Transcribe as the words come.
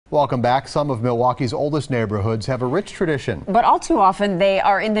Welcome back. Some of Milwaukee's oldest neighborhoods have a rich tradition. But all too often, they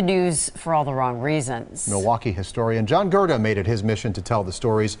are in the news for all the wrong reasons. Milwaukee historian John Gurda made it his mission to tell the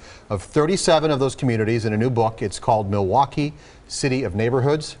stories of 37 of those communities in a new book. It's called Milwaukee, City of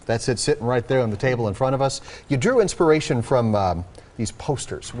Neighborhoods. That's it, sitting right there on the table in front of us. You drew inspiration from these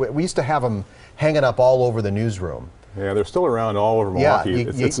posters. We used to have them hanging up all over the newsroom. Yeah, they're still around all over Milwaukee.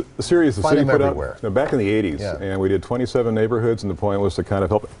 Yeah, it's a series the city put everywhere. out back in the 80s, yeah. And we did 27 neighborhoods, and the point was to kind of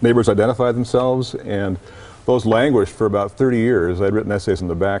help neighbors identify themselves, and those languished for about 30 years. I'd written essays in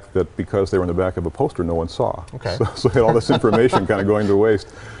the back that, because they were in the back of a poster, no one saw. Okay. So I had all this information kind of going to waste.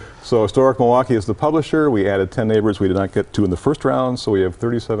 So Historic Milwaukee is the publisher. We added 10 neighbors we did not get to in the first round, so we have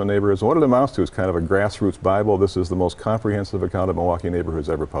 37 neighborhoods. And what it amounts to is kind of a grassroots Bible. This is the most comprehensive account of Milwaukee neighborhoods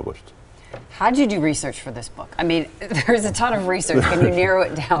ever published. How did you do research for this book? I mean, there's a ton of research. Can you narrow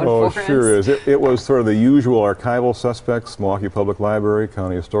it down for us? Oh, sure is. It was sort of the usual archival suspects, Milwaukee Public Library,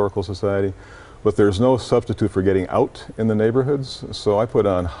 County Historical Society, but there's no substitute for getting out in the neighborhoods. So I put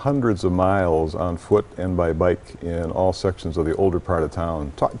on hundreds of miles on foot and by bike in all sections of the older part of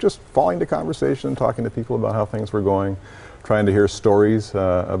town, just falling to conversation, talking to people about how things were going, trying to hear stories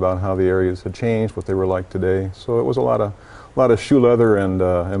about how the areas had changed, what they were like today. So it was a lot of shoe leather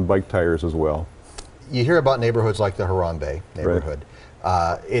and bike tires as well. You hear about neighborhoods like the Harambe neighborhood.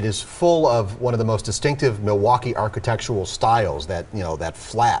 Right. It is full of one of the most distinctive Milwaukee architectural styles. That that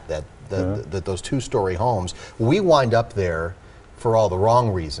flat, those two-story homes. We wind up there for all the wrong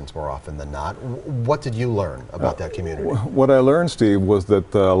reasons more often than not. What did you learn about that community? What I learned, Steve, was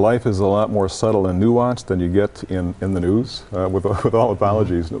that life is a lot more subtle and nuanced than you get in the news. With all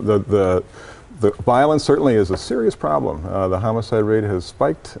apologies, the violence certainly is a serious problem. The homicide rate has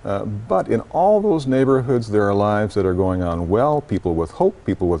spiked, but in all those neighborhoods there are lives that are going on well, people with hope,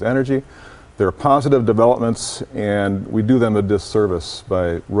 people with energy. There are positive developments, and we do them a disservice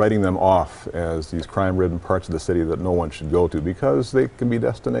by writing them off as these crime-ridden parts of the city that no one should go to, because they can be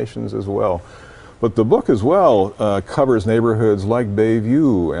destinations as well. But the book as well covers neighborhoods like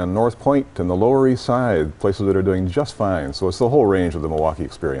Bayview and North Point and the Lower East Side, places that are doing just fine. So it's the whole range of the Milwaukee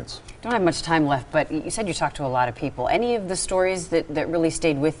experience. Don't have much time left, but you said you talked to a lot of people. Any of the stories that really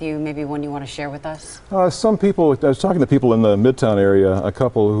stayed with you, maybe one you want to share with us? Some people, I was talking to people in the Midtown area, a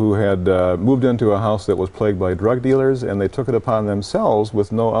couple who had moved into a house that was plagued by drug dealers, and they took it upon themselves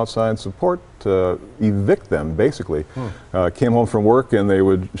with no outside support to evict them, basically. Came home from work and they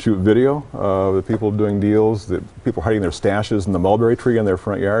would shoot video of the people doing deals, the people hiding their stashes in the mulberry tree in their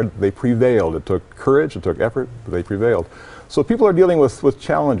front yard. They prevailed. It took courage, it took effort, but they prevailed. So people are dealing with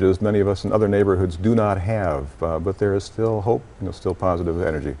challenges many of us in other neighborhoods do not have, but there is still hope, still positive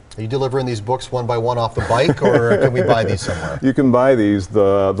energy. Are you delivering these books one by one off the bike, or can we buy these somewhere? You can buy these.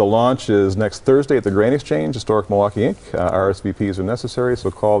 The launch is next Thursday at the Grain Exchange, Historic Milwaukee Inc. RSVPs are necessary, so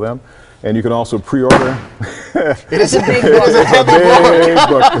call them. And you can also pre-order. It is a big book. It's a big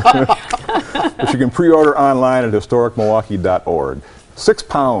book. But you can pre-order online at historicmilwaukee.org.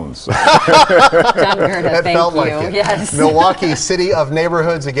 £6. John Gurda, thank felt you. Like it. Yes. Milwaukee, City of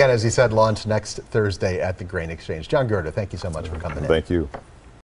Neighborhoods, again, as he said, launch next Thursday at the Grain Exchange. John Gurda, thank you so much for coming in. Thank you.